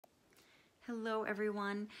Hello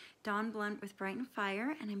everyone, Dawn Blunt with Bright and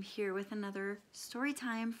Fire, and I'm here with another story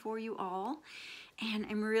time for you all. And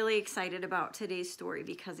I'm really excited about today's story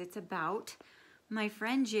because it's about my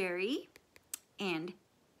friend Jerry and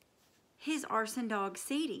his arson dog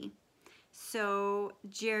Sadie. So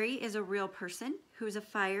Jerry is a real person who's a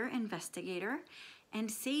fire investigator, and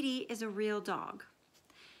Sadie is a real dog.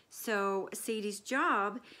 So Sadie's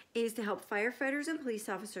job is to help firefighters and police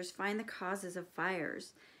officers find the causes of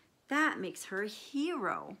fires. That makes her a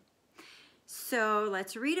hero. So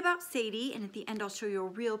let's read about Sadie, and at the end I'll show you a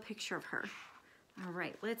real picture of her. All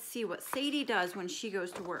right, let's see what Sadie does when she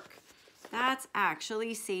goes to work. That's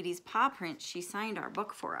actually Sadie's paw print. She signed our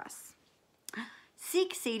book for us.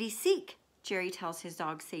 Seek, Sadie, seek, Jerry tells his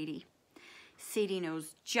dog Sadie. Sadie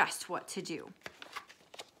knows just what to do.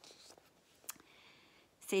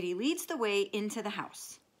 Sadie leads the way into the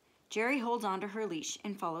house. Jerry holds onto her leash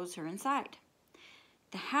and follows her inside.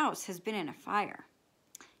 The house has been in a fire.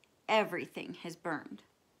 Everything has burned.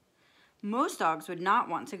 Most dogs would not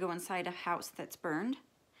want to go inside a house that's burned.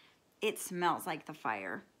 It smells like the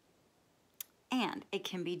fire. And it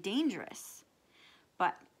can be dangerous.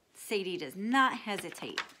 But Sadie does not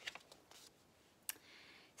hesitate.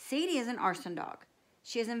 Sadie is an arson dog.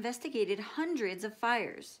 She has investigated hundreds of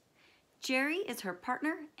fires. Jerry is her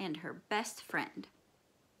partner and her best friend.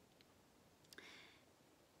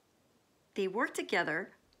 They work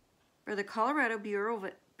together for the Colorado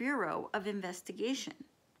Bureau of Investigation.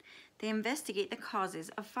 They investigate the causes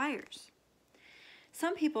of fires.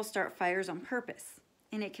 Some people start fires on purpose,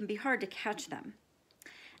 and it can be hard to catch them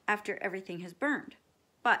after everything has burned.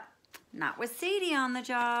 But not with Sadie on the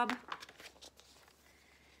job.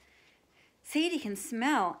 Sadie can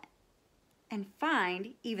smell and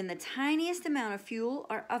find even the tiniest amount of fuel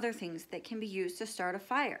or other things that can be used to start a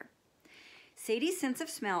fire. Sadie's sense of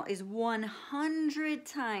smell is 100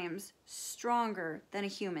 times stronger than a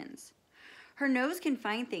human's. Her nose can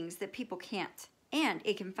find things that people can't, and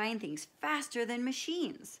it can find things faster than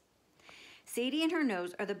machines. Sadie and her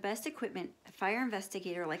nose are the best equipment a fire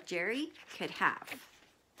investigator like Jerry could have.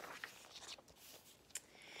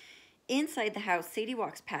 Inside the house, Sadie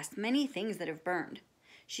walks past many things that have burned.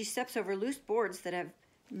 She steps over loose boards that have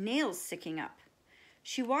nails sticking up.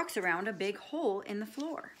 She walks around a big hole in the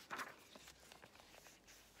floor.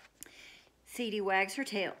 Sadie wags her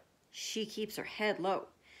tail. She keeps her head low.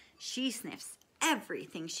 She sniffs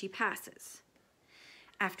everything she passes.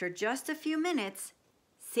 After just a few minutes,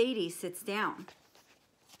 Sadie sits down.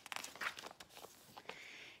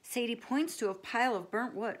 Sadie points to a pile of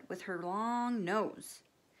burnt wood with her long nose.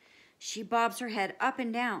 She bobs her head up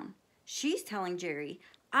and down. She's telling Jerry,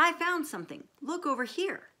 "I found something. Look over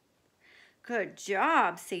here." "Good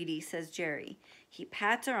job, Sadie," says Jerry. He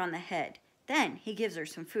pats her on the head. Then he gives her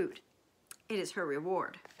some food. It is her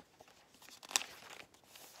reward.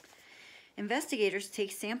 Investigators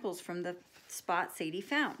take samples from the spot Sadie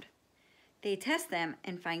found. They test them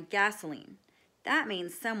and find gasoline. That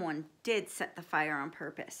means someone did set the fire on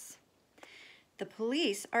purpose. The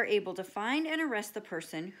police are able to find and arrest the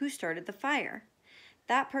person who started the fire.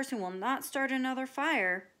 That person will not start another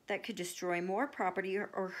fire that could destroy more property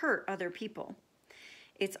or hurt other people.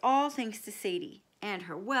 It's all thanks to Sadie and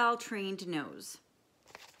her well-trained nose.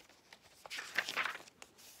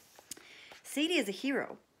 Sadie is a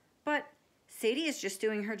hero, but Sadie is just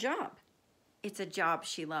doing her job. It's a job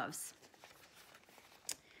she loves.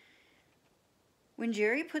 When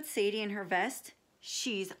Jerry puts Sadie in her vest,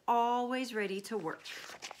 she's always ready to work.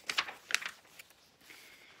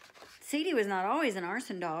 Sadie was not always an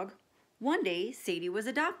arson dog. One day, Sadie was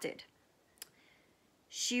adopted.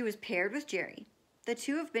 She was paired with Jerry. The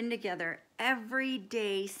two have been together every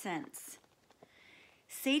day since.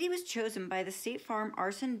 Sadie was chosen by the State Farm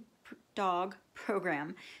Arson Dog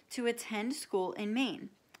Program to attend school in Maine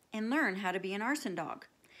and learn how to be an arson dog.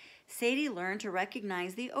 Sadie learned to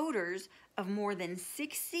recognize the odors of more than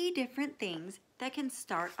 60 different things that can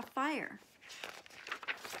start a fire.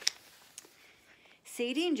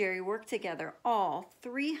 Sadie and Jerry work together all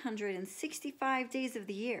 365 days of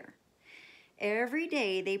the year. Every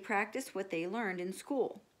day they practice what they learned in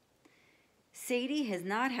school. Sadie has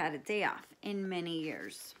not had a day off in many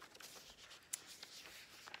years.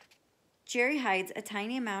 Jerry hides a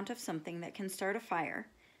tiny amount of something that can start a fire,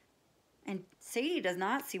 and Sadie does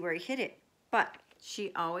not see where he hid it, but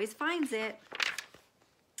she always finds it.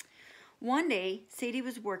 One day, Sadie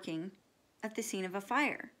was working at the scene of a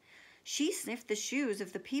fire. She sniffed the shoes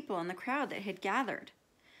of the people in the crowd that had gathered.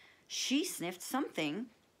 She sniffed something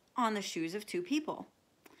on the shoes of two people.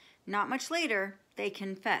 Not much later, they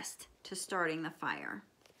confessed to starting the fire.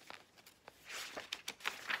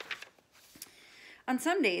 On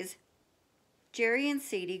some days, Jerry and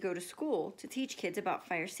Sadie go to school to teach kids about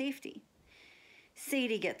fire safety.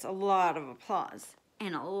 Sadie gets a lot of applause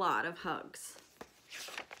and a lot of hugs.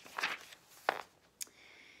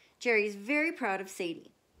 Jerry is very proud of Sadie.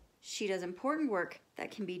 She does important work that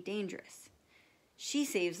can be dangerous. She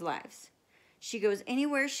saves lives. She goes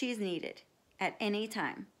anywhere she is needed, at any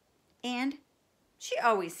time. And she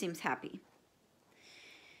always seems happy.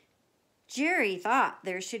 Jerry thought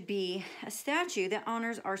there should be a statue that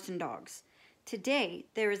honors arson dogs. Today,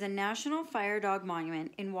 there is a National Fire Dog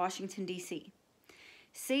Monument in Washington, D.C.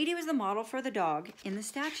 Sadie was the model for the dog in the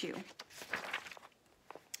statue.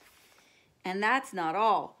 And that's not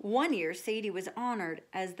all. One year, Sadie was honored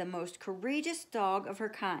as the most courageous dog of her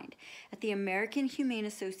kind at the American Humane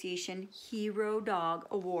Association Hero Dog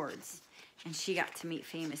Awards. And she got to meet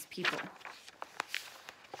famous people.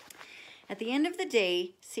 At the end of the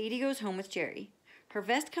day, Sadie goes home with Jerry. Her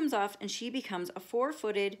vest comes off and she becomes a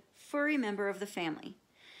 4-footed, furry member of the family.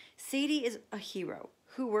 Sadie is a hero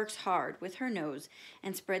who works hard with her nose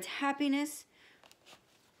and spreads happiness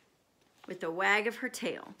with the wag of her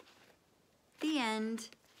tail. The end.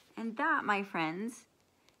 And that, my friends,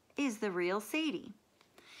 is the real Sadie.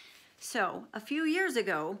 So, a few years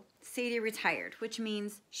ago, Sadie retired, which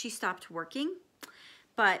means she stopped working,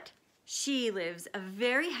 but she lives a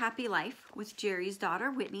very happy life with Jerry's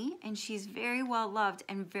daughter, Whitney, and she's very well loved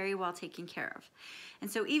and very well taken care of.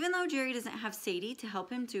 And so even though Jerry doesn't have Sadie to help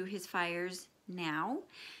him do his fires now,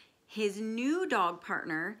 his new dog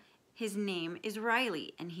partner, his name is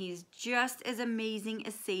Riley, and he's just as amazing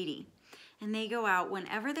as Sadie. And they go out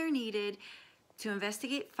whenever they're needed to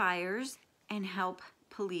investigate fires and help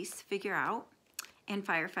police figure out and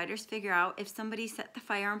firefighters figure out if somebody set the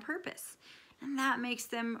fire on purpose. And that makes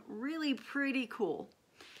them really pretty cool.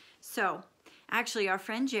 So, actually our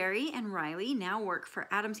friend Jerry and Riley now work for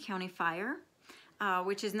Adams County Fire,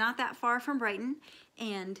 which is not that far from Brighton.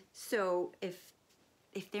 And so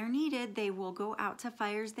if they're needed, they will go out to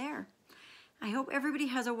fires there. I hope everybody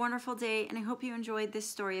has a wonderful day, and I hope you enjoyed this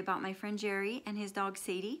story about my friend Jerry and his dog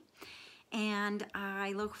Sadie. And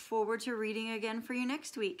I look forward to reading again for you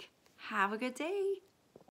next week. Have a good day.